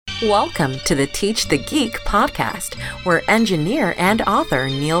Welcome to the Teach the Geek podcast, where engineer and author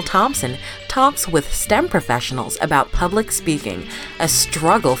Neil Thompson talks with STEM professionals about public speaking, a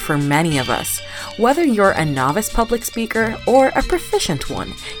struggle for many of us. Whether you're a novice public speaker or a proficient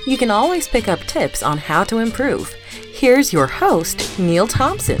one, you can always pick up tips on how to improve. Here's your host, Neil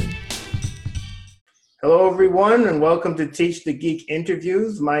Thompson. Hello, everyone, and welcome to Teach the Geek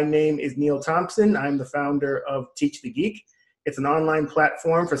interviews. My name is Neil Thompson. I'm the founder of Teach the Geek. It's an online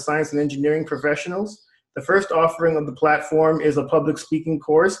platform for science and engineering professionals. The first offering of the platform is a public speaking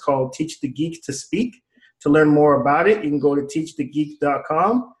course called Teach the Geek to Speak. To learn more about it, you can go to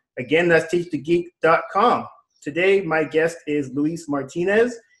teachthegeek.com. Again, that's teachthegeek.com. Today, my guest is Luis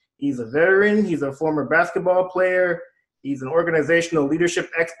Martinez. He's a veteran. He's a former basketball player. He's an organizational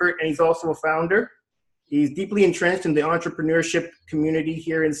leadership expert, and he's also a founder. He's deeply entrenched in the entrepreneurship community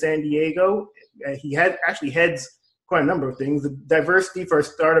here in San Diego. He actually heads quite a number of things. The Diversity for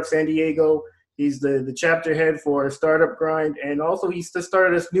Startup San Diego. He's the chapter head for Startup Grind. And also he's just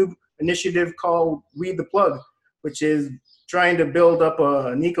started this new initiative called Read the Plug, which is trying to build up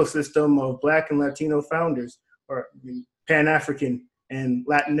an ecosystem of Black and Latino founders, or Pan-African and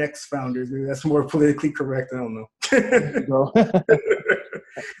Latinx founders. Maybe that's more politically correct. I don't know.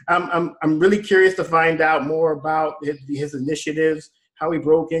 I'm really curious to find out more about his initiatives, how he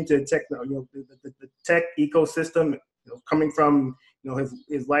broke into tech, the tech ecosystem, coming from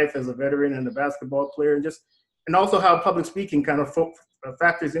his life as a veteran and a basketball player, and also how public speaking kind of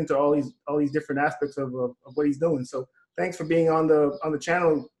factors into all these different aspects of what he's doing. So thanks for being on the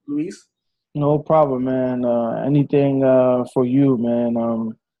channel, Luis. No problem, man. Anything for you,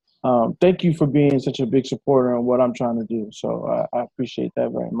 man. Thank you for being such a big supporter of what I'm trying to do. So I appreciate that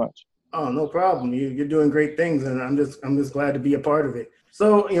very much. Oh, no problem. You're doing great things, and I'm just glad to be a part of it.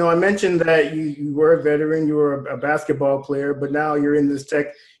 So, I mentioned that you were a veteran, you were a basketball player, but now you're in this tech,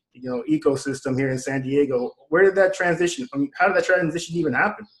 ecosystem here in San Diego. Where did that transition? How did that transition even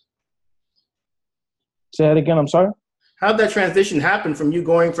happen? Say that again. I'm sorry. How did that transition happen from you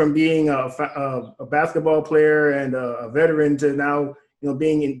going from being a basketball player and a veteran to now,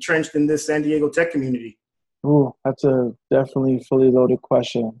 being entrenched in this San Diego tech community? Ooh, that's a definitely fully loaded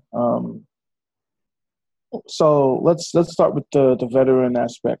question. So let's start with the veteran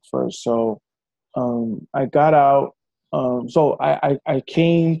aspect first. So I got out. So I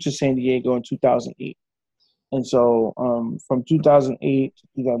came to San Diego in 2008. And so from 2008 to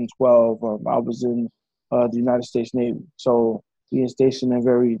 2012, I was in the United States Navy. So being stationed in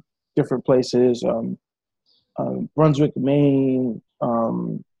very different places, Brunswick, Maine,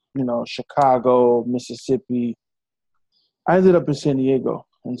 Chicago, Mississippi. I ended up in San Diego.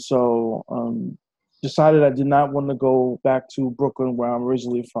 And so decided I did not want to go back to Brooklyn, where I'm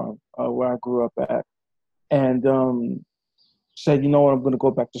originally from, where I grew up at. And said, I'm going to go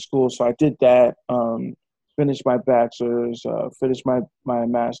back to school. So I did that, finished my bachelor's, finished my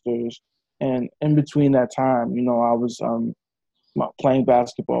master's. And in between that time, I was playing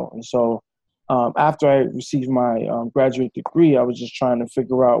basketball. And so after I received my graduate degree, I was just trying to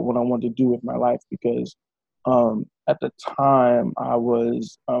figure out what I wanted to do with my life because at the time I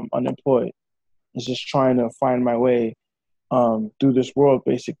was unemployed. I was just trying to find my way through this world,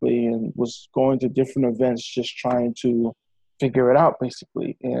 basically, and was going to different events, just trying to figure it out,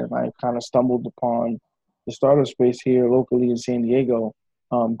 basically. And I kind of stumbled upon the startup space here locally in San Diego,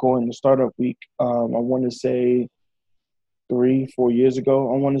 going to Startup Week. I want to say 3-4 years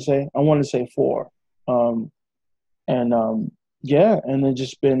ago. I want to say 4. And it's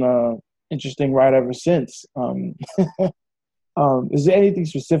just been an interesting ride ever since. Is there anything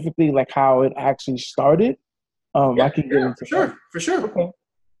specifically like how it actually started? I can get into for sure. Okay.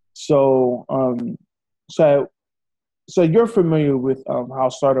 So, so you're familiar with how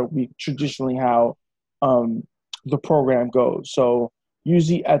Startup Week traditionally how the program goes. So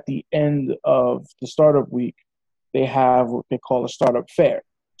usually at the end of the Startup Week, they have what they call a startup fair.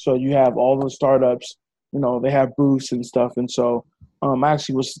 So you have all the startups, they have booths and stuff. And so I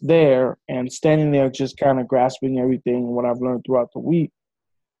actually was there and standing there just kind of grasping everything, what I've learned throughout the week.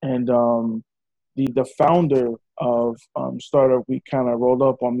 And the founder of Startup Week kind of rolled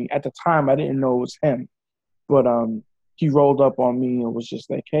up on me. At the time, I didn't know it was him. But he rolled up on me and was just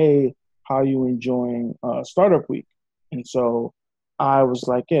like, hey, how are you enjoying Startup Week? And so I was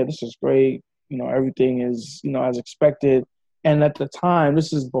like, yeah, this is great. Everything is, as expected. And at the time,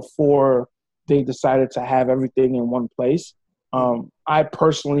 this is before they decided to have everything in one place. I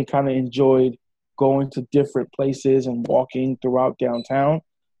personally kind of enjoyed going to different places and walking throughout downtown,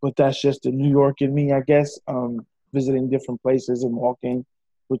 but that's just the New York in me, I guess, visiting different places and walking,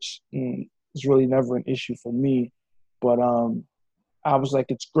 which is really never an issue for me. But I was like,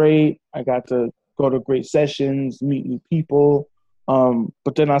 it's great. I got to go to great sessions, meet new people.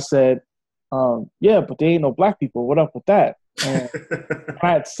 But then I said, yeah, but there ain't no black people. What up with that? And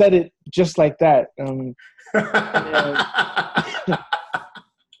I had said it just like that. And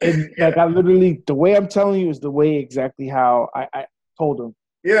like I literally, the way I'm telling you is the way exactly how I told him.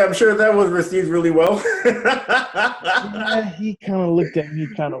 Yeah, I'm sure that was received really well. Yeah, he kind of looked at me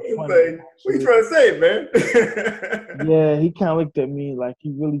kind of funny. Like, what you trying to say, man? Yeah, he kind of looked at me like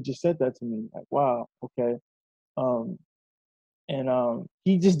he really just said that to me. Like, wow, okay.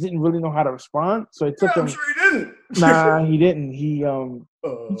 He just didn't really know how to respond. So it took him. I'm sure he didn't. Nah, he didn't. He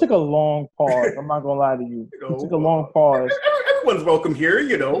took a long pause. I'm not gonna lie to you. He took a long pause. Everyone's welcome here,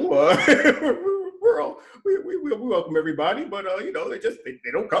 you know. We welcome everybody, but you know, they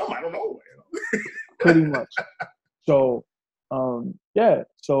don't come. I don't know. Pretty much. So yeah.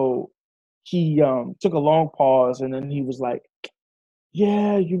 So he took a long pause, and then he was like,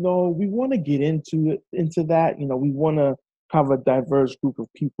 "Yeah, you know, we want to get into that. You know, we want to have a diverse group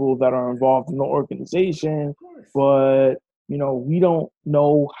of people that are involved in the organization, but you know, we don't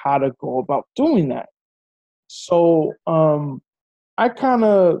know how to go about doing that." So I kind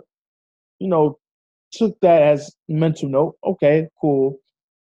of, you know, took that as mental note. Okay, cool.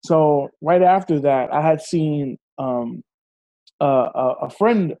 So right after that, I had seen a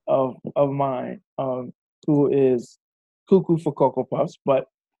friend of mine who is cuckoo for Cocoa Puffs, but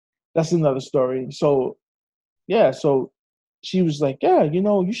that's another story. So yeah, so she was like, yeah, you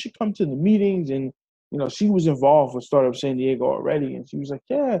know, you should come to the meetings. And, you know, she was involved with Startup San Diego already. And she was like,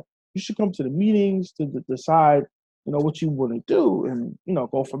 yeah, you should come to the meetings to decide, you know, what you want to do and, you know,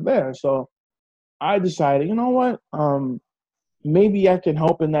 go from there. So I decided, you know what, maybe I can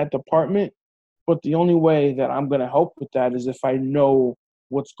help in that department. But the only way that I'm going to help with that is if I know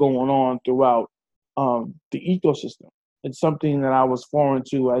what's going on throughout the ecosystem. It's something that I was foreign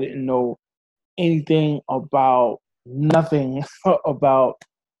to. I didn't know anything about, nothing about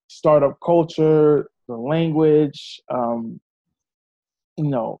startup culture, the language, you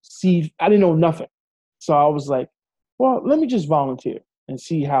know, I didn't know nothing. So I was like, well, let me just volunteer and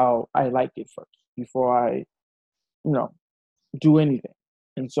see how I like it first before I, you know, do anything.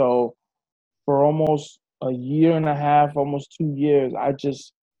 And so for almost a year and a half, almost 2 years, I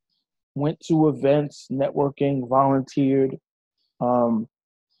just went to events, networking, volunteered,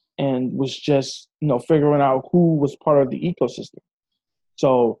 and was just, you know, figuring out who was part of the ecosystem.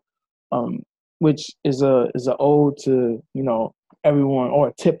 So, which is a ode to, you know, everyone, or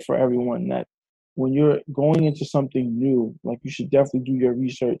a tip for everyone, that when you're going into something new, like, you should definitely do your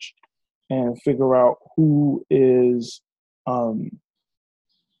research and figure out who is who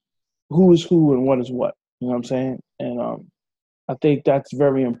and what is what. You know what I'm saying? And I think that's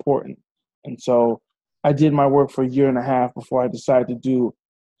very important. And so I did my work for a year and a half before I decided to do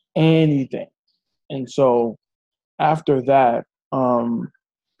anything. And so after that, I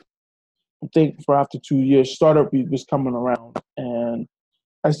think for after 2 years, Startup Week was coming around, and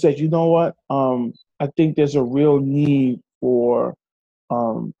I said, you know what? I think there's a real need for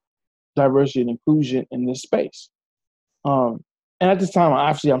diversity and inclusion in this space. And at this time,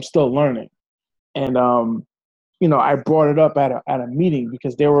 I'm still learning, and you know, I brought it up at a meeting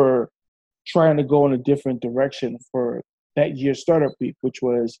because they were trying to go in a different direction for that year's Startup Week, which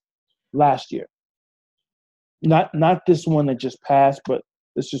was last year. Not this one that just passed, but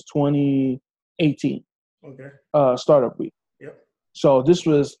this is 2018. Okay. Startup Week. Yep. So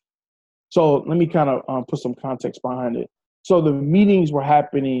let me kind of put some context behind it. So the meetings were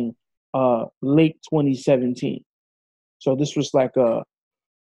happening late 2017. So this was like a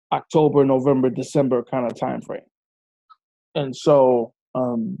October, November, December kind of time frame. And so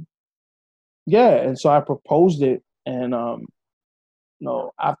and so I proposed it, and you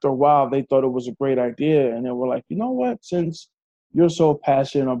know, after a while they thought it was a great idea, and they were like, you know what, since you're so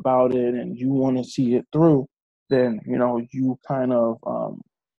passionate about it and you want to see it through, then, you know, you kind of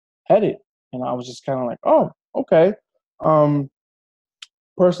head it. And I was just kind of like, oh, okay.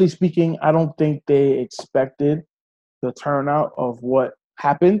 Personally speaking, I don't think they expected the turnout of what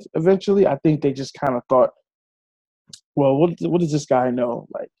happened eventually. I think they just kind of thought, well, what does this guy know?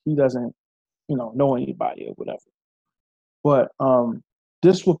 Like, he doesn't, you know anybody or whatever. But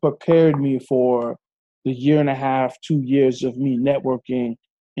this what prepared me for the year and a half, 2 years of me networking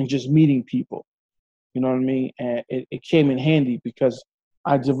and just meeting people. You know what I mean? And it came in handy because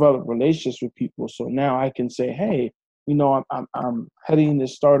I developed relationships with people. So now I can say, hey, you know, I'm heading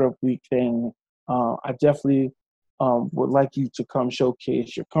this Startup Week thing. I definitely would like you to come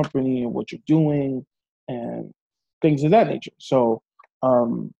showcase your company and what you're doing and things of that nature. So I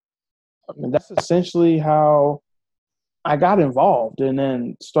mean, that's essentially how I got involved, and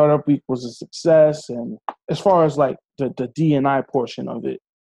then Startup Week was a success. And as far as like the D&I portion of it,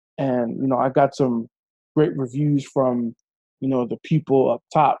 and I got some great reviews from the people up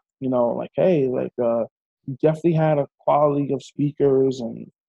top. Like, hey, like you definitely had a quality of speakers, and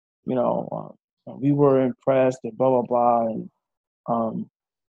we were impressed, and blah blah blah, and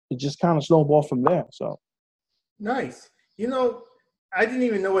it just kind of snowballed from there. So nice. I didn't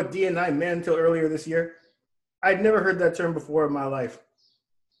even know what D&I meant until earlier this year. I'd never heard that term before in my life.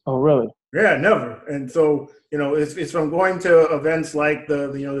 Oh, really? Yeah, never. And so, it's from going to events like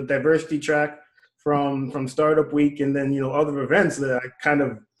the diversity track from Startup Week, and then, other events that I kind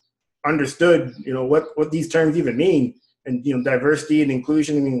of understood, what these terms even mean. And, diversity and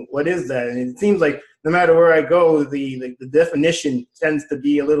inclusion, I mean, what is that? And it seems like no matter where I go, the definition tends to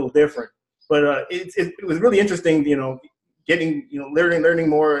be a little different. But it was really interesting, getting, learning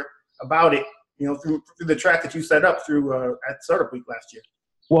more about it, through the track that you set up through at Startup Week last year.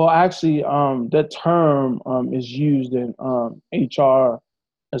 Well, actually, that term is used in HR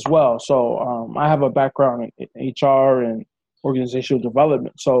as well. So I have a background in HR and organizational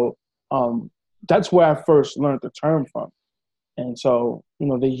development. So that's where I first learned the term from. And so,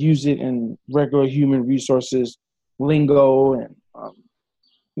 they use it in regular human resources lingo and,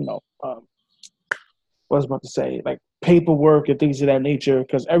 what I was about to say, like paperwork and things of that nature,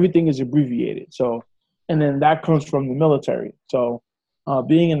 because everything is abbreviated. So, and then that comes from the military. So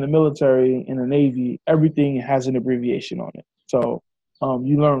being in the military, in the Navy, everything has an abbreviation on it. So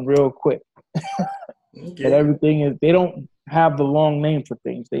you learn real quick. Okay. That everything is, they don't have the long name for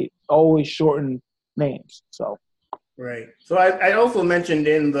things. They always shorten names. So. Right. So I also mentioned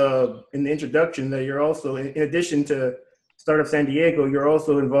in the introduction that you're also, in addition to Startup San Diego, you're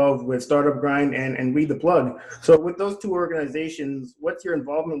also involved with Startup Grind and We the Plug. So with those two organizations, what's your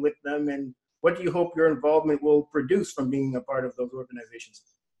involvement with them, and what do you hope your involvement will produce from being a part of those organizations?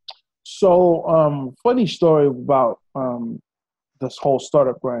 So funny story about this whole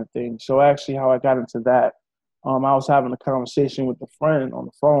Startup Grind thing. So actually how I got into that, I was having a conversation with a friend on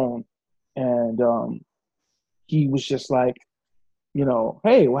the phone, and he was just like,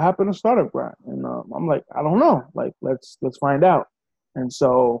 hey, what happened to Startup Grind? And I'm like, I don't know. Like, let's find out. And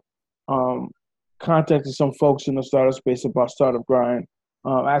so contacted some folks in the startup space about Startup Grind.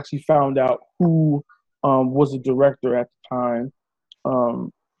 I actually found out who was the director at the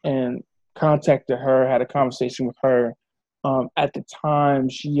time, and contacted her, had a conversation with her. At the time,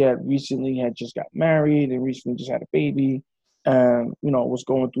 she had just got married and recently just had a baby, and was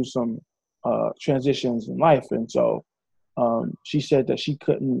going through some transitions in life. And so she said that she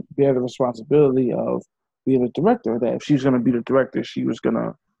couldn't bear the responsibility of being a director, that if she was going to be the director, she wants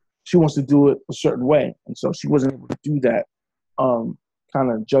to do it a certain way. And so she wasn't able to do that,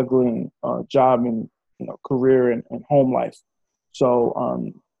 kind of juggling job and career and home life.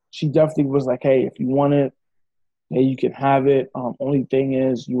 So she definitely was like, hey, if you want it, hey, you can have it. Only thing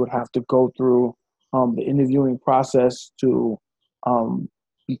is you would have to go through the interviewing process to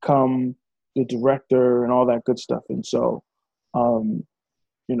become the director and all that good stuff. And so,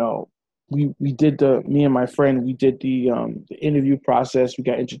 me and my friend, we did the interview process. We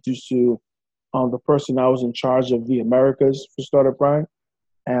got introduced to the person that was in charge of the Americas for Startup Grind.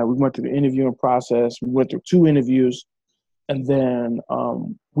 And we went through the interviewing process. We went through 2 interviews, and then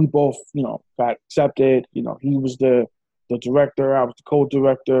we both, got accepted. He was the director, I was the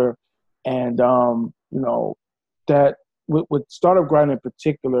co-director, and that with Startup Grind in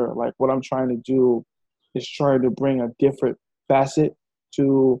particular, like what I'm trying to do is trying to bring a different facet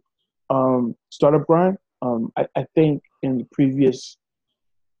to Startup Grind. I think in the previous,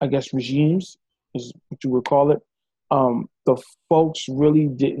 regimes is what you would call it, the folks really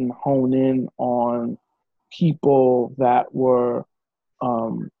didn't hone in on people that were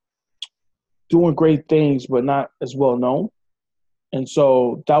doing great things but not as well known. And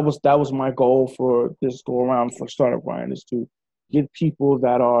so that was my goal for this go around for Startup Grind, is to get people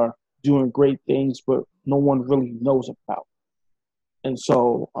that are doing great things but no one really knows about. And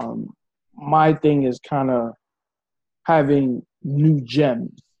so my thing is kind of having new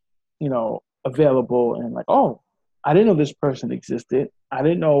gems, available, and like, oh, I didn't know this person existed. I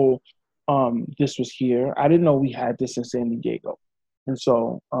didn't know this was here. I didn't know we had this in San Diego. And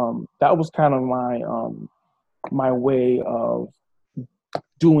so that was kind of my way of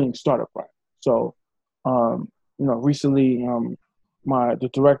doing Startup Grind. So, recently the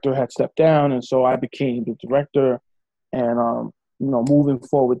director had stepped down, and so I became the director, and moving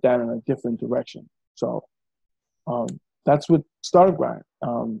forward with that in a different direction. So that's with Startup Grind.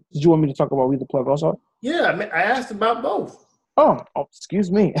 Did you want me to talk about We the Plug also? Yeah, I asked about both. Oh,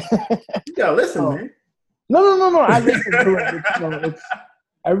 excuse me. You gotta listen, man. No. I listen to it.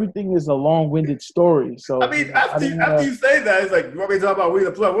 Everything is a long-winded story. So I mean, after you say that, it's like, you want me to talk about We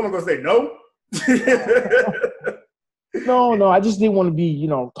the Plug? What am I going to say? No? No. I just didn't want to be,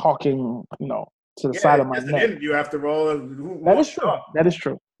 talking, to the side of my neck. It's an interview after all. That is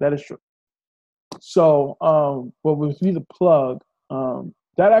true. So, but with We the Plug,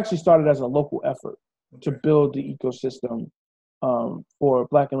 that actually started as a local effort to build the ecosystem for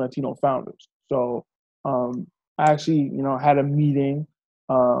Black and Latino founders. So, I actually, had a meeting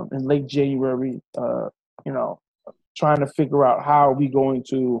in late January, trying to figure out how are we going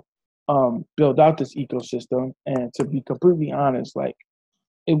to build out this ecosystem. And to be completely honest, like,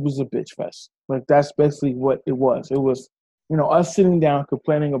 it was a bitch fest. Like, that's basically what it was. It was, us sitting down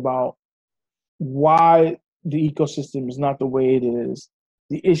complaining about why the ecosystem is not the way it is,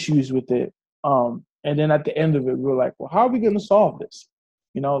 the issues with it. And then at the end of it, we were like, well, how are we going to solve this?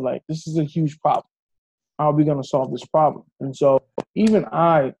 Like, this is a huge problem. How are we going to solve this problem? And so even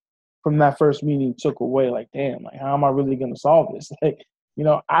I, from that first meeting, took away like, damn, like, how am I really going to solve this? Like,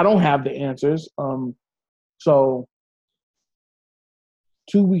 I don't have the answers. So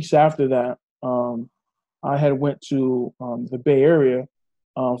 2 weeks after that, I had went to the Bay Area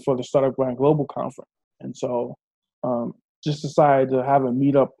for the Startup Grind Global Conference. And so just decided to have a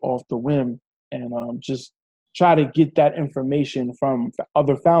meetup off the whim and just try to get that information from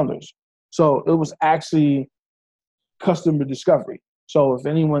other founders. So it was actually customer discovery. So if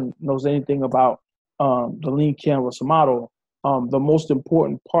anyone knows anything about the Lean Canvas model, the most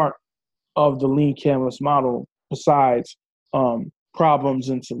important part of the Lean Canvas model, besides problems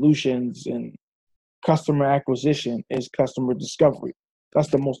and solutions and customer acquisition, is customer discovery. That's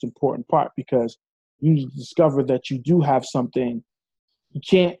the most important part, because you need to discover that you do have something. Let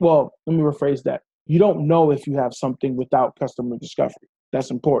me rephrase that. You don't know if you have something without customer discovery. That's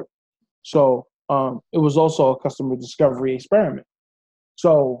important. So it was also a customer discovery experiment.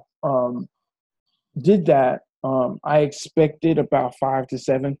 So did that. I expected about 5 to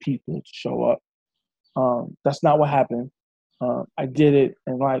 7 people to show up. That's not what happened. I did it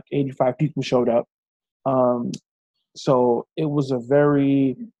and like 85 people showed up. So it was a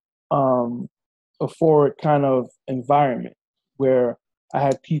very euphoric kind of environment where I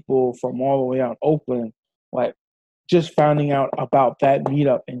had people from all the way out Oakland, like, just finding out about that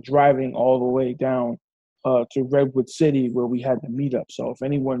meetup and driving all the way down to Redwood City where we had the meetup. So if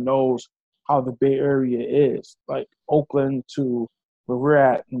anyone knows how the Bay Area is, like, Oakland to where we're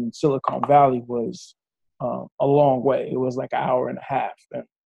at in Silicon Valley was a long way. It was like an hour and a half, and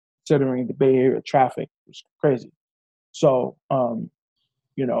considering the Bay Area traffic, it was crazy. So,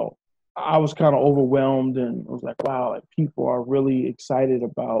 I was kind of overwhelmed and was like, wow, like, people are really excited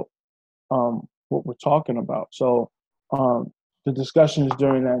about what we're talking about. So the discussions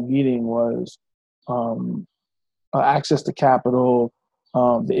during that meeting was access to capital,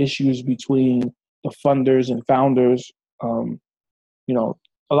 the issues between the funders and founders. A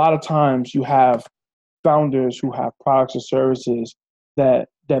lot of times you have founders who have products or services that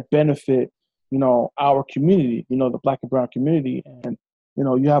benefit, our community, the Black and brown community. And,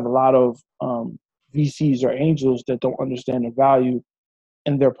 you have a lot of VCs or angels that don't understand the value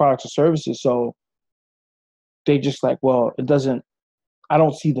in their products or services. So they just like, well, I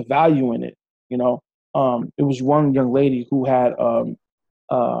don't see the value in it. It was one young lady who had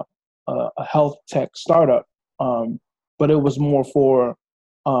a health tech startup, but it was more for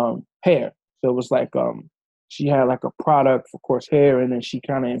hair. So it was like she had like a product for coarse hair, and then she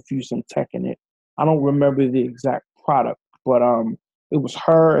kind of infused some tech in it. I don't remember the exact product, but it was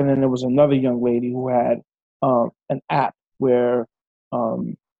her, and then there was another young lady who had an app where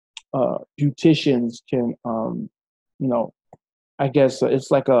beauticians can, I guess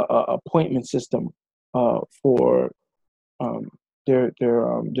it's like a appointment system for their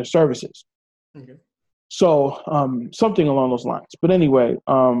services. Okay. So something along those lines. But anyway,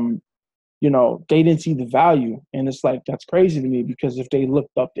 they didn't see the value, and it's like, that's crazy to me, because if they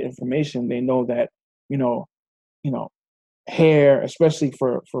looked up the information, they know that hair, especially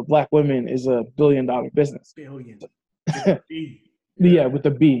for Black women, is $1 billion business. Billion. Yeah, with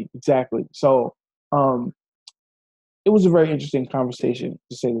the B, exactly. So it was a very interesting conversation,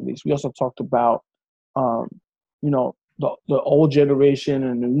 to say the least. We also talked about, the old generation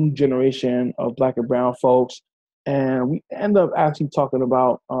and the new generation of Black and brown folks. And we end up actually talking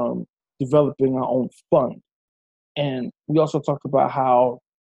about developing our own fund. And we also talked about how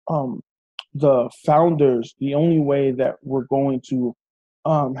the founders, the only way that we're going to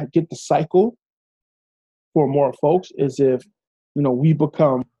get the cycle for more folks is if, we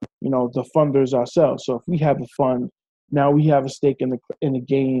become, the funders ourselves. So if we have a fund, now we have a stake in the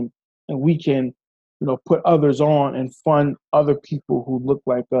game, and we can put others on and fund other people who look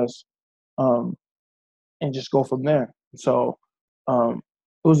like us, and just go from there. So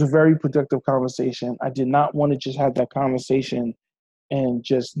it was a very productive conversation. I did not want to just have that conversation and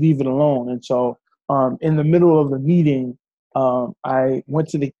just leave it alone. And so in the middle of the meeting, I went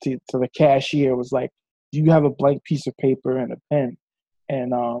to the cashier, was like, "Do you have a blank piece of paper and a pen?"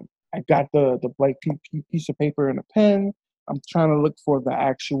 And I got the blank piece of paper and a pen. I'm trying to look for the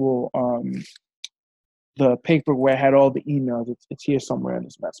actual the paper where I had all the emails. It's here somewhere in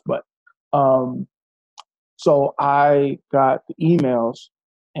this mess. But so I got the emails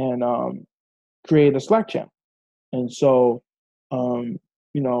and created a Slack channel. And so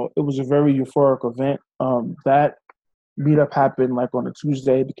it was a very euphoric event. That meetup happened like on a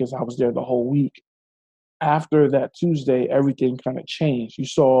Tuesday because I was there the whole week. After that Tuesday, everything kind of changed. You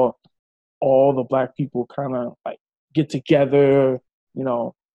saw all the Black people kind of like get together.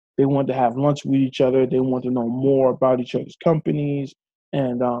 They wanted to have lunch with each other. They wanted to know more about each other's companies.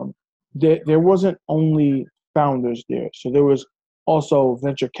 And there wasn't only founders there. So there was also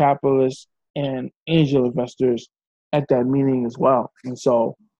venture capitalists and angel investors at that meeting as well. And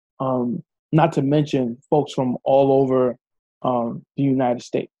so not to mention folks from all over the United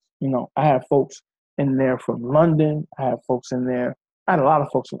States. I had folks in there from London. I had folks in there. I had a lot of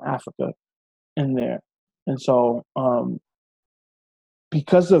folks from Africa in there. And so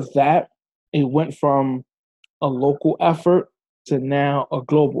because of that, it went from a local effort to now a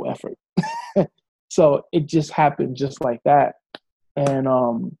global effort. So it just happened just like that. And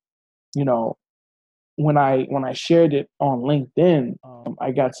when I shared it on LinkedIn,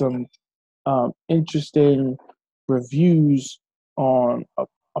 I got some interesting reviews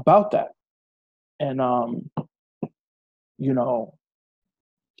about that. And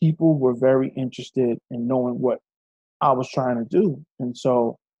people were very interested in knowing what I was trying to do. And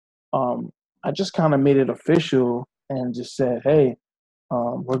so I just kind of made it official and just said, hey,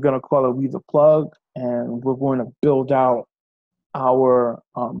 we're going to call it We the Plug, and we're going to build out our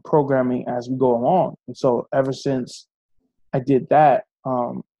programming as we go along. And so ever since I did that,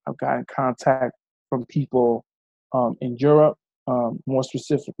 I've gotten contact from people in Europe, more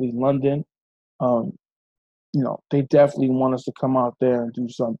specifically London. They definitely want us to come out there and do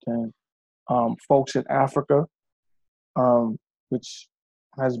something. Folks in Africa, which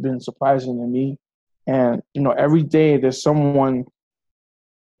has been surprising to me. And, every day there's someone,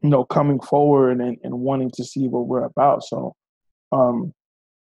 coming forward and wanting to see what we're about. So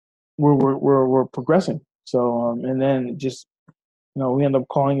we're progressing. So, and then just, we end up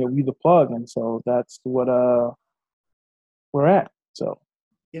calling it We the Plug. And so that's what we're at. So.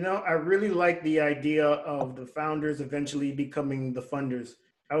 I really like the idea of the founders eventually becoming the funders.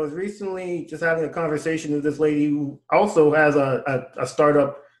 I was recently just having a conversation with this lady who also has a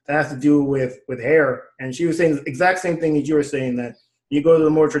startup that has to do with hair. And she was saying the exact same thing as you were saying, that you go to the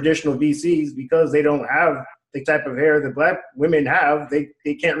more traditional VCs because they don't have the type of hair that Black women have, they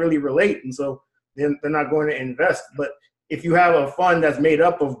can't really relate. And so they're not going to invest. But if you have a fund that's made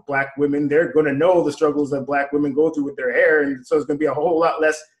up of Black women, they're going to know the struggles that Black women go through with their hair. And so it's going to be a whole lot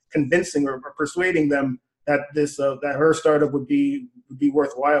less convincing or persuading them that that her startup would be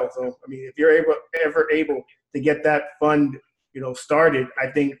worthwhile. So, I mean, if you're ever able to get that fund, started, I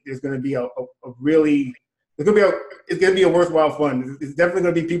think there's going to be it's going to be a worthwhile fund. It's definitely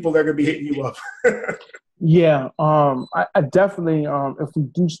going to be people that are going to be hitting you up. Yeah. I definitely, if we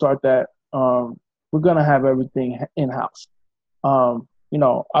do start that, we're going to have everything in-house.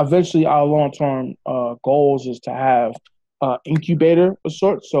 Eventually our long-term goals is to have incubator of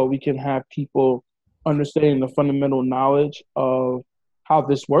sorts, so we can have people understanding the fundamental knowledge of how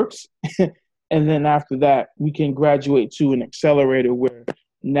this works. And then after that, we can graduate to an accelerator where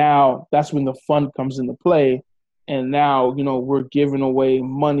now that's when the fund comes into play. And now, we're giving away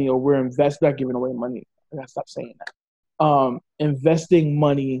money, or we're not giving away money. I gotta stop saying that. Investing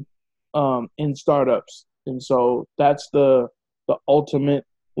money in startups. And so that's the ultimate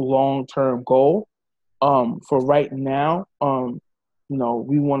long-term goal. For right now,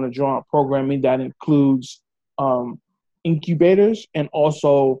 we want to draw on programming that includes incubators and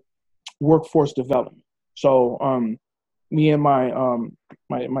also workforce development. So me and my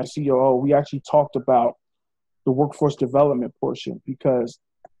COO, we actually talked about the workforce development portion, because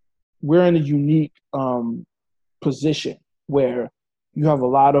we're in a unique position where you have a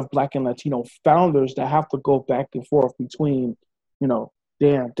lot of Black and Latino founders that have to go back and forth between,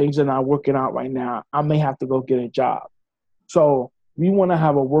 damn, things are not working out right now, I may have to go get a job. So we want to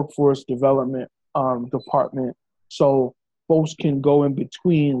have a workforce development department so folks can go in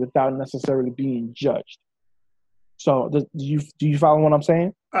between without necessarily being judged. So do you follow what I'm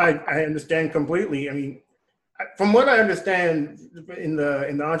saying? I understand completely. I mean, from what I understand in the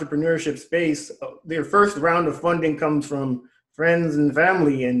entrepreneurship space, their first round of funding comes from friends and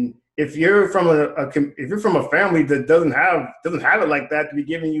family. And if you're from if you're from a family that doesn't have it like that to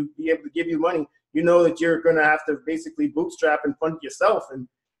be able to give you money, you know that you're going to have to basically bootstrap and fund yourself. And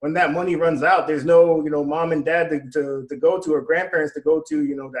when that money runs out, there's no mom and dad to go to, or grandparents to go to,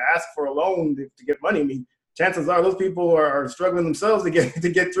 to ask for a loan to get money. I mean, chances are those people are struggling themselves to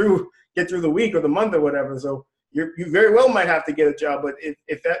get through the week or the month or whatever. So you very well might have to get a job. But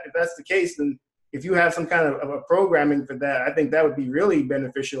if that's the case, then if you have some kind of a programming for that, I think that would be really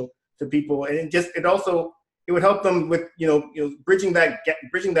beneficial to people. And it would help them with bridging that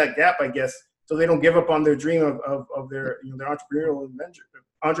gap, I guess, so they don't give up on their dream of their their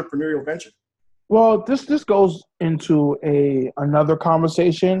entrepreneurial venture. Well, this goes into another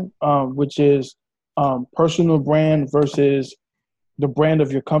conversation, which is personal brand versus the brand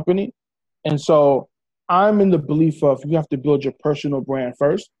of your company. And so I'm in the belief of you have to build your personal brand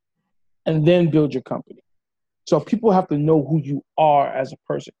first and then build your company. So people have to know who you are as a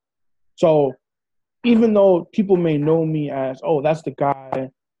person. So even though people may know me as, oh, that's the guy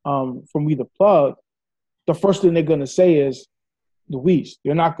from We The Plug, the first thing they're going to say is Luis.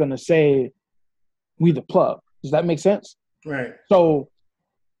 They're not going to say We The Plug. Does that make sense? Right. So,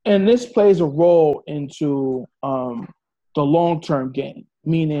 and this plays a role into the long-term game,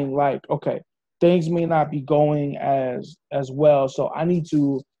 meaning like, okay, things may not be going as well. So I need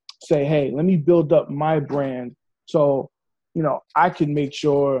to say, hey, let me build up my brand so, I can make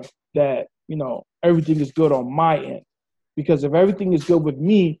sure that, everything is good on my end. Because if everything is good with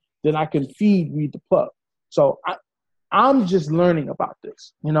me, then I can feed We The Plug. So I'm just learning about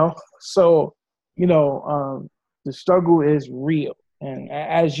this, So, the struggle is real. And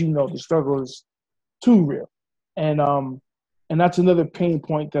as you know, the struggle is too real. And that's another pain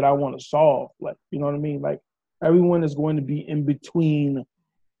point that I want to solve. Like, you know what I mean? Like, everyone is going to be in between,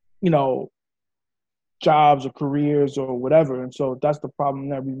 jobs or careers or whatever. And so that's the problem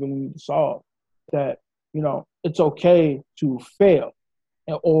that we really need to solve. That, it's okay to fail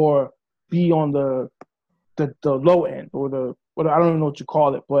or be on the low end or I don't know what you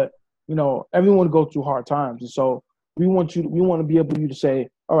call it, but, everyone go through hard times. And so we want to be able to say,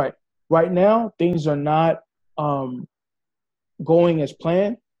 all right now, things are not going as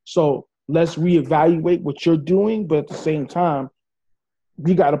planned. So let's reevaluate what you're doing. But at the same time,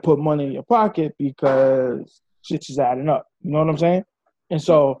 we got to put money in your pocket because shit is adding up. You know what I'm saying? And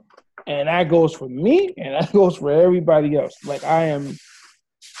so, and that goes for me and that goes for everybody else. Like, I am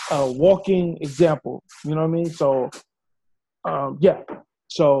a walking example. You know what I mean? So, yeah.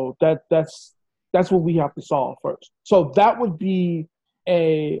 So that's what we have to solve first. So that would be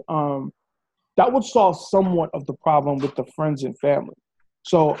that would solve somewhat of the problem with the friends and family.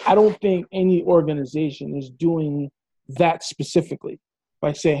 So I don't think any organization is doing that specifically.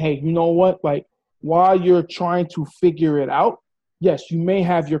 Like, say, hey, you know what? Like, while you're trying to figure it out, yes, you may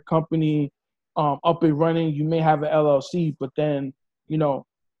have your company up and running. You may have an LLC, but then,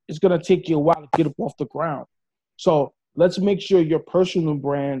 it's going to take you a while to get up off the ground. So let's make sure your personal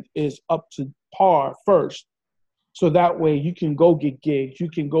brand is up to par first. So that way you can go get gigs. You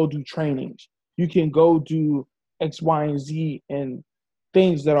can go do trainings. You can go do X, Y, and Z and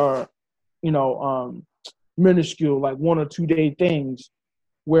things that are, minuscule, like 1 or 2 day things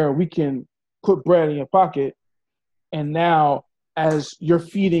where we can put bread in your pocket. And now as you're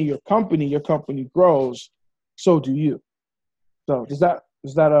feeding your company grows, so do you. So does that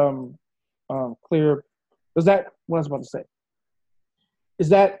clear? What I was about to say? Does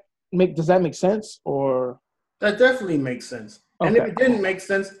that make sense or? That definitely makes sense. Okay. And if it didn't make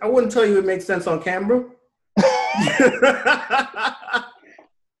sense, I wouldn't tell you it makes sense on camera.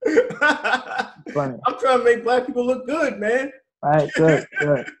 Funny. I'm trying to make Black people look good, man. All right, good.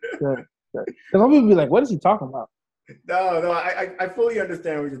 Because some people be like, what is he talking about? No, I fully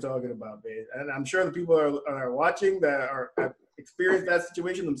understand what you're talking about, man. And I'm sure the people are watching that have experienced that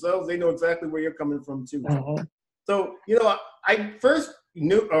situation themselves. They know exactly where you're coming from, too. Mm-hmm. So, I first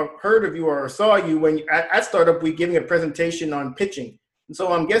knew or heard of you or saw you when at Startup Week giving a presentation on pitching. And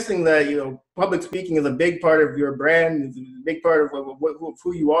so I'm guessing that, public speaking is a big part of your brand, is a big part of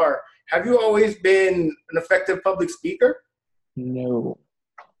who you are. Have you always been an effective public speaker? No.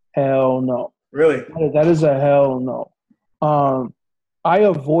 Hell no. Really? That is a hell no. I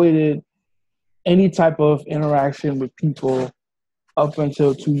avoided any type of interaction with people up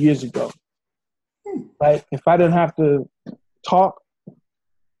until 2 years ago. Like, if I didn't have to talk,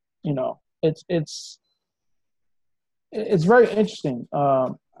 it's very interesting.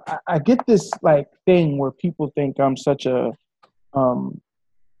 I get this like thing where people think I'm such a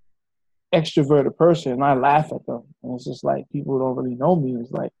extroverted person, and I laugh at them. And it's just like people don't really know me.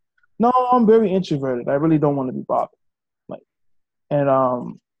 It's like, no, I'm very introverted. I really don't want to be bothered. Like, and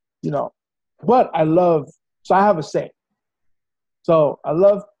you know, but I love. So I have a say. So I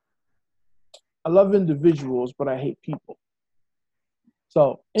love individuals, but I hate people.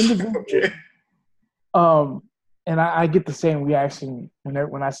 So individuals, Okay. And I get the same reaction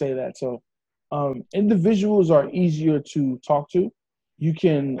when I say that. So individuals are easier to talk to. You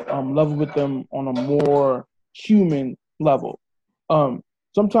can level with them on a more human level.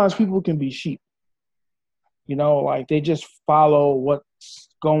 Sometimes people can be sheep, like they just follow what's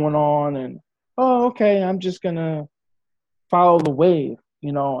going on and, oh, okay, I'm just gonna follow the wave,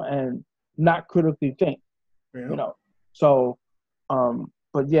 and not critically think, Yeah. So,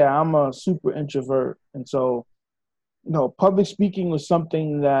 but yeah, I'm a super introvert, and so, public speaking was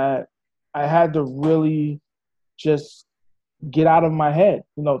something that I had to really just get out of my head.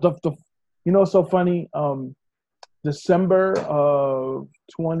 It's so funny. December of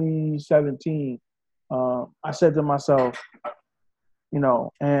 2017, I said to myself,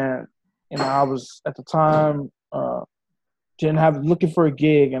 and I was at the time didn't have looking for a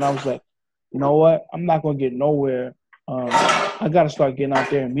gig, and I was like, you know what? I'm not gonna get nowhere. I got to start getting out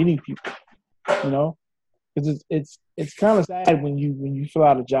there and meeting people. Because it's kind of sad when you fill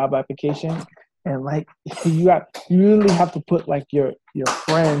out a job application and like you really have to put like your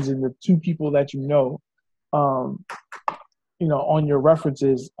friends and the two people that on your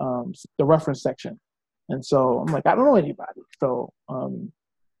references, the reference section. And so I'm like, I don't know anybody. So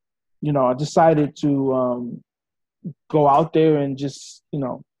I decided to go out there and just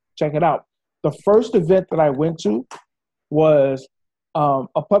check it out. The first event that I went to was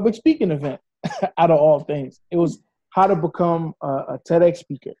a public speaking event. Out of all things, it was how to become a TEDx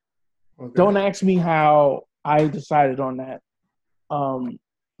speaker. Okay. Don't ask me how I decided on that. Let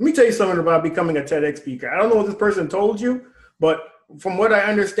me tell you something about becoming a TEDx speaker. I don't know what this person told you, but from what I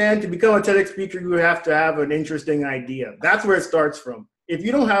understand, to become a TEDx speaker, you have to have an interesting idea. That's where it starts from. If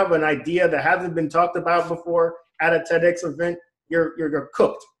you don't have an idea that hasn't been talked about before at a TEDx event, you're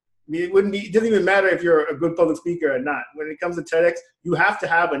cooked. It doesn't even matter if you're a good public speaker or not. When it comes to TEDx, you have to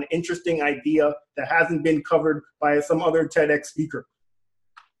have an interesting idea that hasn't been covered by some other TEDx speaker.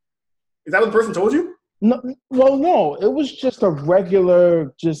 Is that what the person told you? No, well, no. It was just a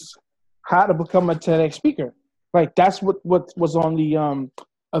regular, just how to become a TEDx speaker. Like that's what was on the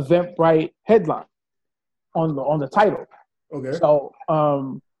Eventbrite headline, on the title. Okay. So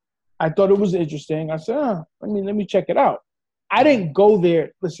I thought it was interesting. I said, let me check it out. I didn't go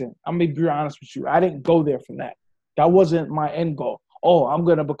there. Listen, I'm going to be honest with you. I didn't go there for that. That wasn't my end goal. Oh, I'm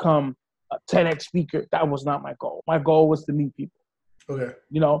going to become a TEDx speaker. That was not my goal. My goal was to meet people. Okay.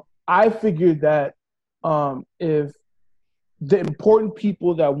 I figured that if the important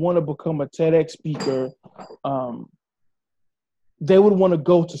people that want to become a TEDx speaker, they would want to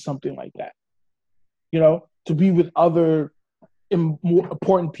go to something like that, to be with other more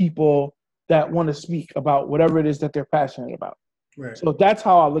important people that want to speak about whatever it is that they're passionate about. Right. So that's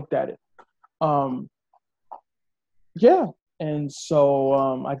how I looked at it. Yeah. And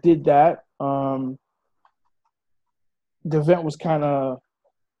so I did that. The event was kind of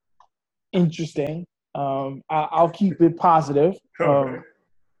interesting. I'll keep it positive. Okay.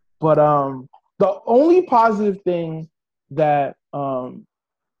 But the only positive thing that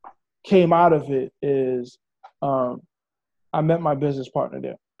came out of it is I met my business partner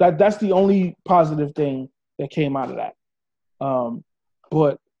there. That's the only positive thing that came out of that.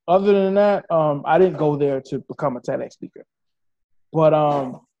 But other than that, I didn't go there to become a TEDx speaker. But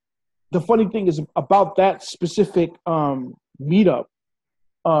the funny thing is about that specific meetup,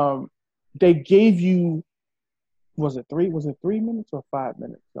 they gave you, was it 3 minutes or 5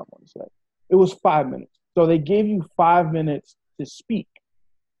 minutes? I want to say it was 5 minutes. So they gave you 5 minutes to speak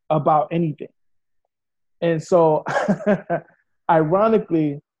about anything. And so,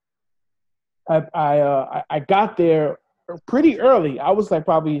 ironically, I got there pretty early. I was like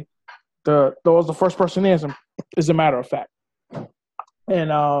probably the first person in, as a matter of fact. And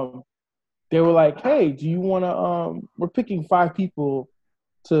they were like, "Hey, do you want to? We're picking 5 people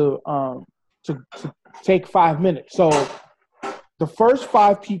to take 5 minutes." So the first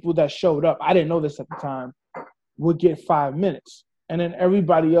 5 people that showed up, I didn't know this at the time, would get 5 minutes, and then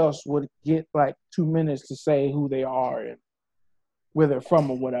everybody else would get like 2 minutes to say who they are and where they're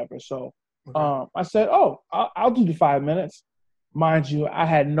from or whatever. So I said, "Oh, I'll do the 5 minutes." Mind you, I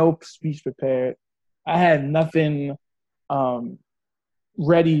had no speech prepared. I had nothing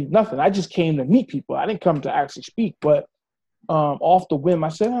ready, nothing. I just came to meet people. I didn't come to actually speak, but off the whim, I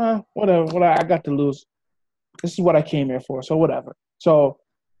said, whatever, what I got to lose. This is what I came here for, so whatever. So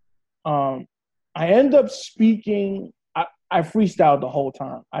I end up speaking. I freestyled the whole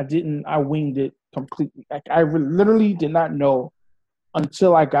time. I winged it completely. Like literally did not know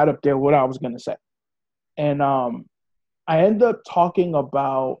until I got up there what I was going to say. And I end up talking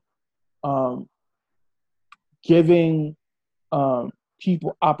about giving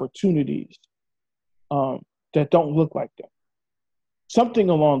people opportunities that don't look like them. Something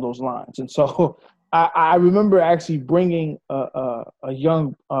along those lines. And so I remember actually bringing a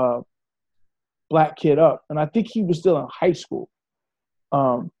young Black kid up, and I think he was still in high school.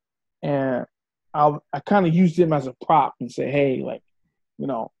 And I kind of used him as a prop and say, hey, like, you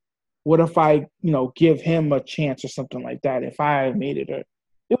know, what if I, give him a chance or something like that if I made it? Or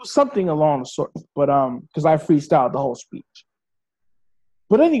it was something along the sort. But because I freestyled the whole speech.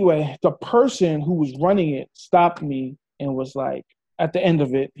 But anyway, the person who was running it stopped me and was like, at the end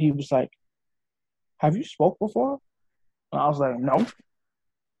of it, he was like, have you spoke before? And I was like, no,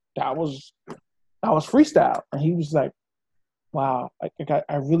 that was freestyle. And he was like, wow, like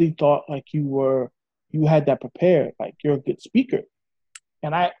I really thought like you had that prepared, like you're a good speaker.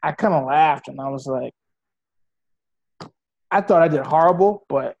 And I kind of laughed and I was like, I thought I did horrible,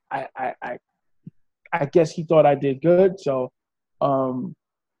 but I guess he thought I did good. So,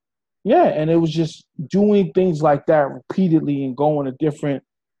 yeah, and it was just doing things like that repeatedly and going to different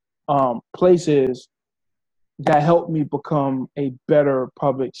places that helped me become a better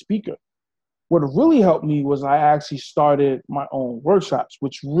public speaker. What really helped me was I actually started my own workshops,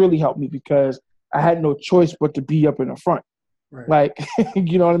 which really helped me because I had no choice but to be up in the front. Right. Like,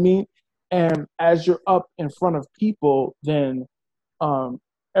 you know what I mean? And as you're up in front of people, then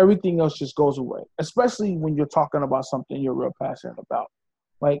everything else just goes away, especially when you're talking about something you're real passionate about.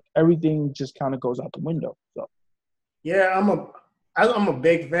 Like everything just kind of goes out the window. So, yeah, I'm a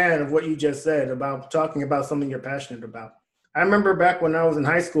big fan of what you just said about talking about something you're passionate about. I remember back when I was in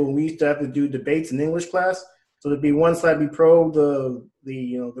high school, we used to have to do debates in English class. So there'd be one side be pro, the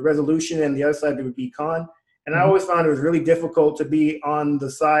resolution, and the other side would be con. And I always found it was really difficult to be on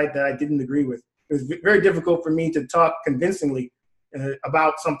the side that I didn't agree with. It was very difficult for me to talk convincingly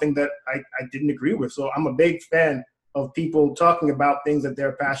about something that I didn't agree with. So I'm a big fan of people talking about things that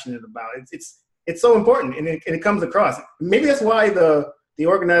they're passionate about. It's so important, and it comes across. Maybe that's why the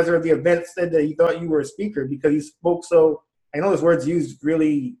organizer of the event said that he thought you were a speaker, because you spoke so. I know his words you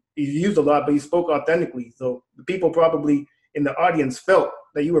used a lot, but you spoke authentically. So the people probably in the audience felt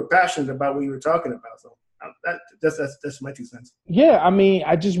that you were passionate about what you were talking about. So that's my 2 cents. Yeah, I mean,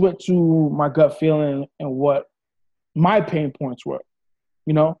 I just went to my gut feeling and what my pain points were,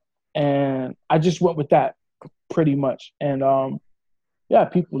 and I just went with that pretty much. And yeah,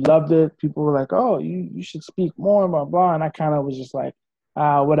 people loved it. People were like, "Oh, you should speak more," blah blah. And I kind of was just like,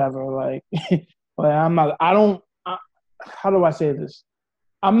 whatever. Like, but I'm not. I don't. How do I say this?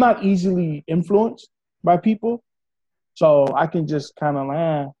 I'm not easily influenced by people, so I can just kind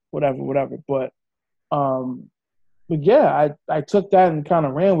of whatever. But yeah, I took that and kind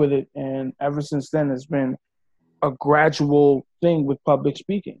of ran with it, and ever since then, it's been a gradual thing with public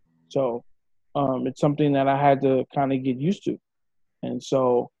speaking. So it's something that I had to kind of get used to, and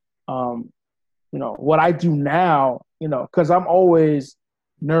so what I do now, because I'm always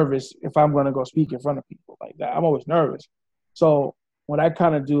nervous if I'm going to go speak in front of people like that. I'm always nervous. So what I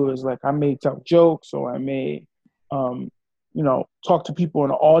kind of do is like I may tell jokes, or I may, talk to people in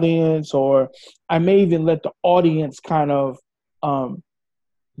the audience, or I may even let the audience kind of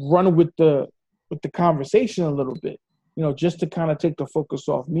run with the conversation a little bit, just to kind of take the focus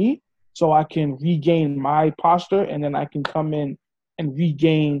off me so I can regain my posture, and then I can come in and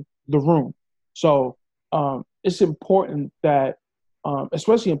regain the room. So it's important that,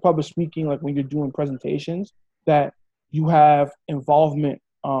 especially in public speaking, like when you're doing presentations, that you have involvement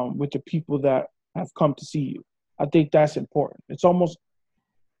with the people that have come to see you. I think that's important. It's almost,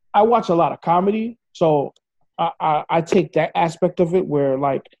 I watch a lot of comedy, so I take that aspect of it where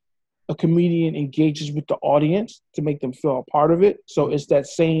like a comedian engages with the audience to make them feel a part of it. So it's that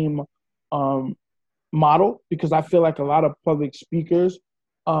same model, because I feel like a lot of public speakers,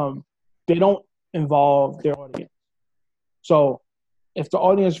 they don't involve their audience. So if the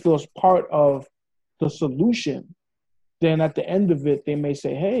audience feels part of the solution, then at the end of it, they may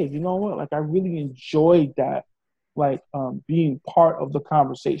say, hey, you know what? Like, I really enjoyed that, like being part of the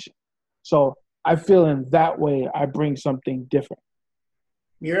conversation. So I feel in that way, I bring something different.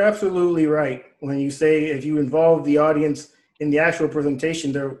 You're absolutely right. When you say if you involve the audience in the actual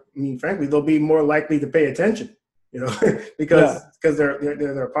presentation, frankly, they'll be more likely to pay attention, because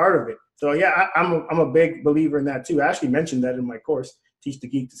they're a part of it. So yeah, I'm a big believer in that too. I actually mentioned that in my course. Teach the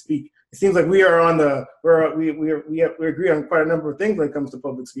Geek to Speak. It seems like we are on the we agree on quite a number of things when it comes to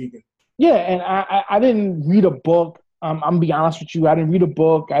public speaking. Yeah, and I didn't read a book. I'm gonna be honest with you. I didn't read a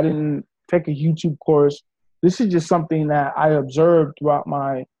book. I didn't take a YouTube course. This is just something that I observed throughout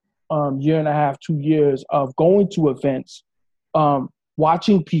my year and a half, 2 years of going to events,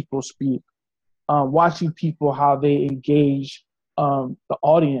 watching people speak, watching people how they engage the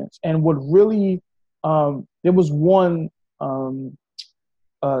audience. And what really there was one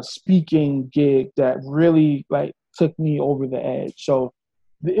speaking gig that really like took me over the edge. So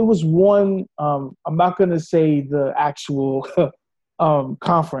it was one, I'm not going to say the actual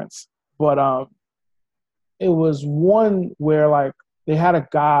conference, but it was one where like they had a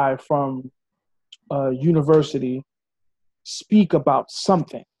guy from university speak about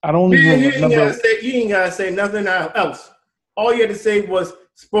something. I don't even remember. You ain't gotta say nothing else. All you had to say was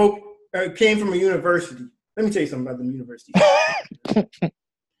came from a university. Let me tell you something about the university.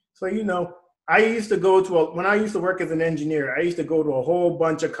 So, I used to go to, when I used to work as an engineer, I used to go to a whole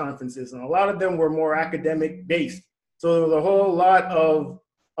bunch of conferences, and a lot of them were more academic based. So there was a whole lot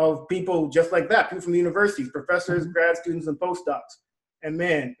of people just like that, people from the universities, professors, grad students, and postdocs. And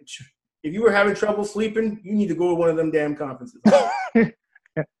man, if you were having trouble sleeping, you need to go to one of them damn conferences.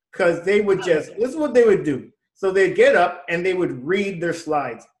 Because they would this is what they would do. So they'd get up and they would read their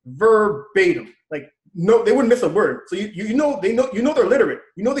slides verbatim. Like, no, they wouldn't miss a word. So you know they're literate.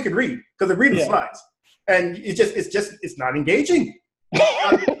 You know they could read because they read the slides. And it's not engaging. They're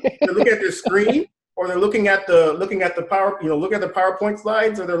looking at their screen, or they're looking at the power, looking at the PowerPoint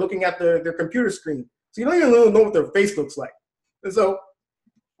slides, or they're looking at their computer screen. So you don't even know what their face looks like. And so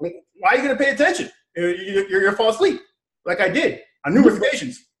why are you going to pay attention? You're going to fall asleep, like I did on numerous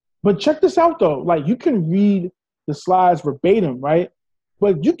occasions. But check this out, though. Like, you can read the slides verbatim, right?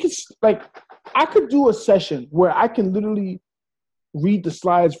 But you can, like, I could do a session where I can literally read the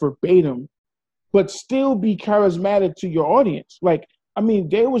slides verbatim, but still be charismatic to your audience. Like, I mean,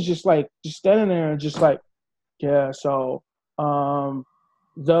 they was just standing there and just like, yeah, so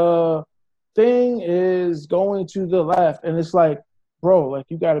the thing is going to the left. And it's like, bro, like,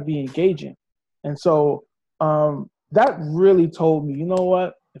 you got to be engaging. And so that really told me, you know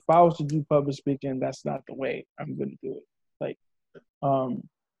what? If I was to do public speaking, that's not the way I'm going to do it. Like,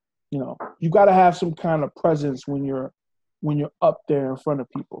 you got to have some kind of presence when you're up there in front of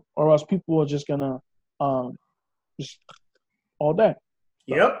people, or else people are just going to just all day.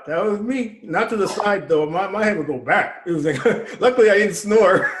 Yep, that was me. Not to the side, though. My head would go back. It was like, luckily I didn't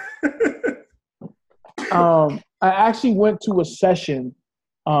snore. I actually went to a session,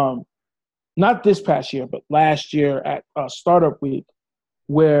 not this past year, but last year at Startup Week,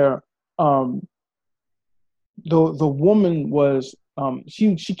 where the woman was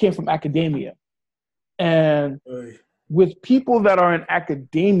she came from academia, and with people that are in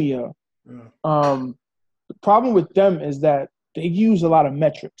academia, the problem with them is that they use a lot of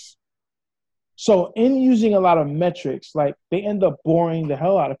metrics. So in using a lot of metrics, like, they end up boring the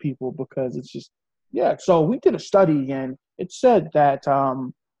hell out of people because it's just, so we did a study and it said that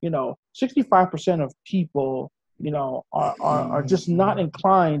 65% of people are just not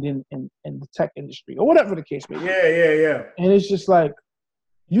inclined in the tech industry, or whatever the case may be. Yeah. And it's just like,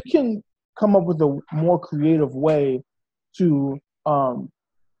 you can come up with a more creative way to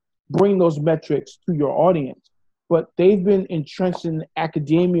bring those metrics to your audience. But they've been entrenched in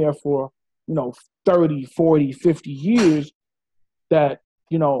academia for, 30, 40, 50 years that,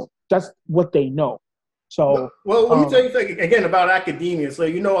 that's what they know. So, well, let me tell you again about academia. So,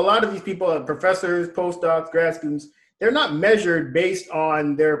 a lot of these people, professors, postdocs, grad students, they're not measured based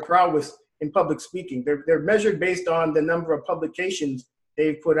on their prowess in public speaking. They're measured based on the number of publications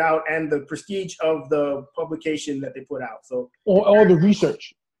they've put out and the prestige of the publication that they put out. So, or the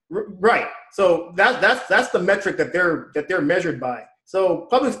research. Right. So that's the metric that they're measured by. So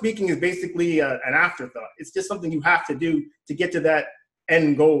public speaking is basically an afterthought. It's just something you have to do to get to that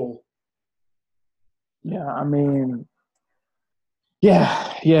end goal. Yeah, I mean,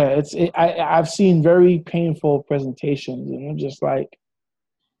 I've seen very painful presentations, and I'm just like,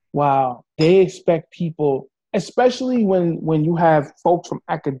 wow, they expect people, especially when you have folks from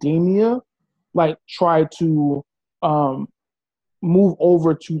academia, like, try to move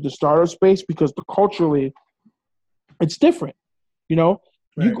over to the startup space, because culturally it's different. Right.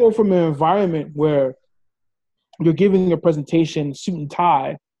 You go from an environment where you're giving a presentation suit and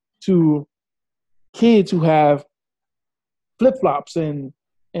tie to kids who have flip-flops and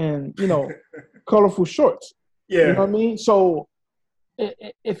colorful shorts. Yeah. You know what I mean? So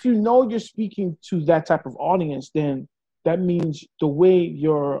if you're speaking to that type of audience, then that means the way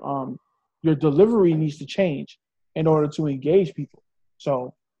your delivery needs to change in order to engage people.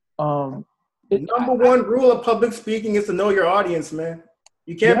 So, number one rule of public speaking is to know your audience, man.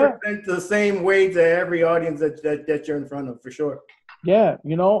 You can't present the same way to every audience that you're in front of, for sure. Yeah,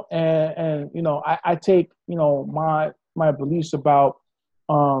 and I take, my beliefs about,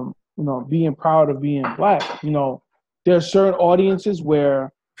 being proud of being Black. There are certain audiences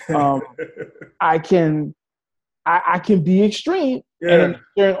where I can be extreme, and then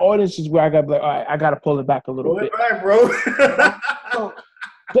certain audiences where I got to be like, all right, I got to pull it back a little bit. Back, bro.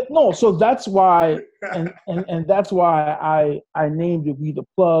 So that's why, and that's why I named it We the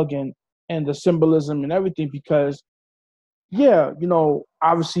Plug and the symbolism and everything, because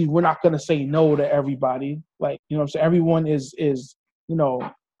obviously we're not going to say no to everybody. Like, so everyone is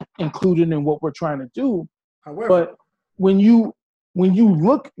included in what we're trying to do. However, but when you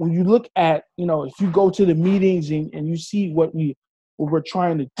look at, if you go to the meetings and you see what we're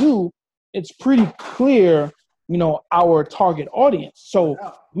trying to do, it's pretty clear, our target audience. So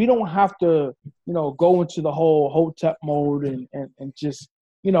we don't have to, go into the whole hotep mode and just,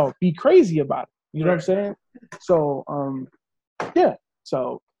 be crazy about it. You know what I'm saying? So,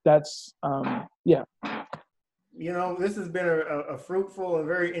 so that's, this has been a fruitful and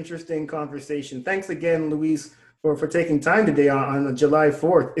very interesting conversation. Thanks again, Luis, for taking time today on July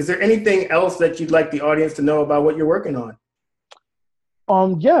 4th. Is there anything else that you'd like the audience to know about what you're working on?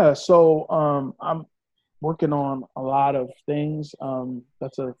 So I'm working on a lot of things.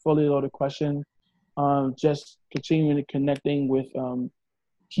 That's a fully loaded question. Just continuing connecting with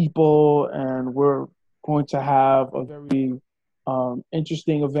people, and we're going to have a very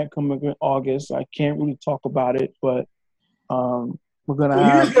interesting event coming in August. I can't really talk about it, but we're going to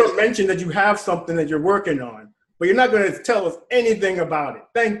have... You're going to mention that you have something that you're working on, but you're not going to tell us anything about it.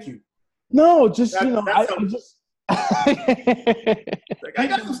 Thank you. No, just, I got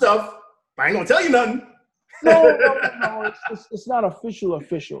some stuff, but I ain't going to tell you nothing. No, it's not official.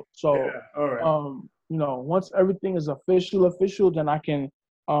 So, all right. Once everything is official, then I can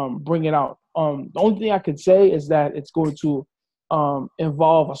bring it out. The only thing I could say is that it's going to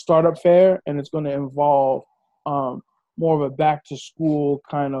involve a startup fair, and it's going to involve more of a back to school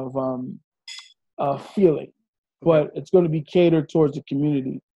kind of feeling, but it's going to be catered towards the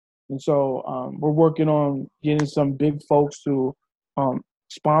community. And so we're working on getting some big folks to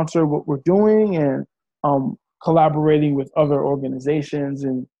sponsor what we're doing, and collaborating with other organizations,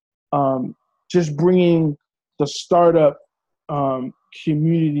 and just bringing the startup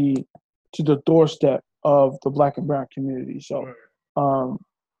community to the doorstep of the Black and brown community. So,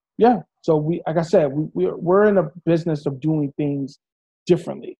 so we, like I said, we're in a business of doing things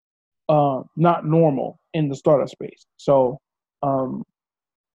differently, not normal in the startup space. So,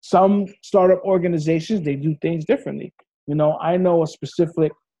 some startup organizations, they do things differently. I know a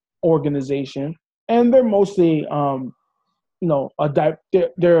specific organization, and they're mostly,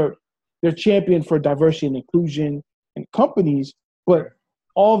 they're champion for diversity and inclusion in companies, but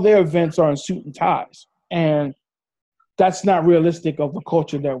all their events are in suit and ties, and that's not realistic of the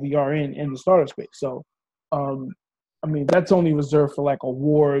culture that we are in the startup space. So, that's only reserved for like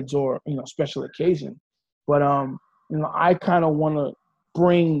awards or special occasion. But I kind of want to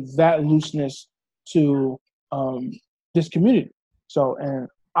bring that looseness to this community. So, and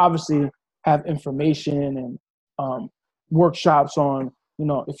obviously have information and workshops on,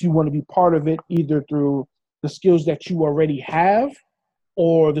 if you want to be part of it, either through the skills that you already have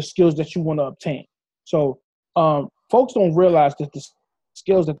or the skills that you want to obtain. So folks don't realize that the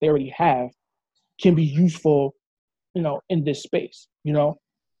skills that they already have can be useful, in this space.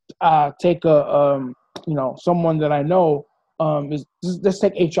 Take someone that I know, let's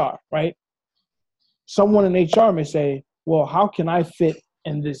take HR, right? Someone in HR may say, well, how can I fit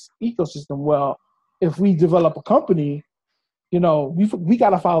in this ecosystem? Well, if we develop a company, we got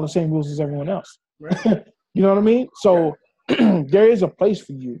to follow the same rules as everyone else. Right. You know what I mean? So there is a place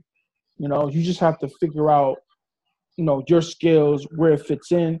for you. You just have to figure out, your skills, where it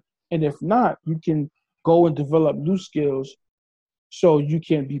fits in. And if not, you can go and develop new skills so you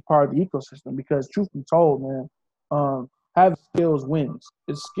can be part of the ecosystem. Because truth be told, man, having skills wins.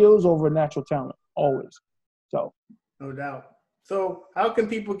 It's skills over natural talent, always. So, no doubt. So how can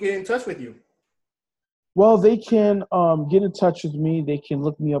people get in touch with you? Well, they can get in touch with me. They can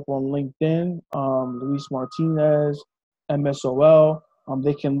look me up on LinkedIn, Luis Martinez, MSOL.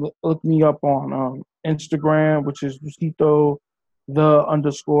 They can look me up on Instagram, which is Lucito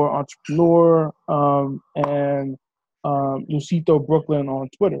 _entrepreneur, and Lucito Brooklyn on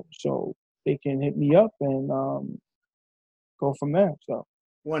Twitter. So they can hit me up and go from there. So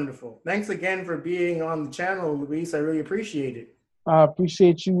wonderful. Thanks again for being on the channel, Luis. I really appreciate it. I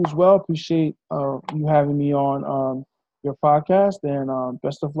appreciate you as well. Appreciate you having me on. your podcast, and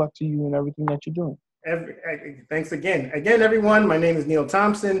best of luck to you in everything that you're doing. Thanks again. Again, everyone, my name is Neil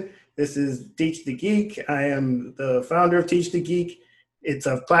Thompson. This is Teach the Geek. I am the founder of Teach the Geek. It's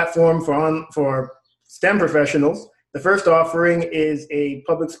a platform for STEM professionals. The first offering is a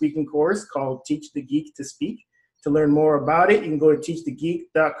public speaking course called Teach the Geek to Speak. To learn more about it, you can go to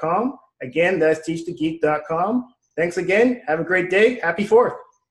teachthegeek.com. Again, that's teachthegeek.com. Thanks again. Have a great day. Happy 4th.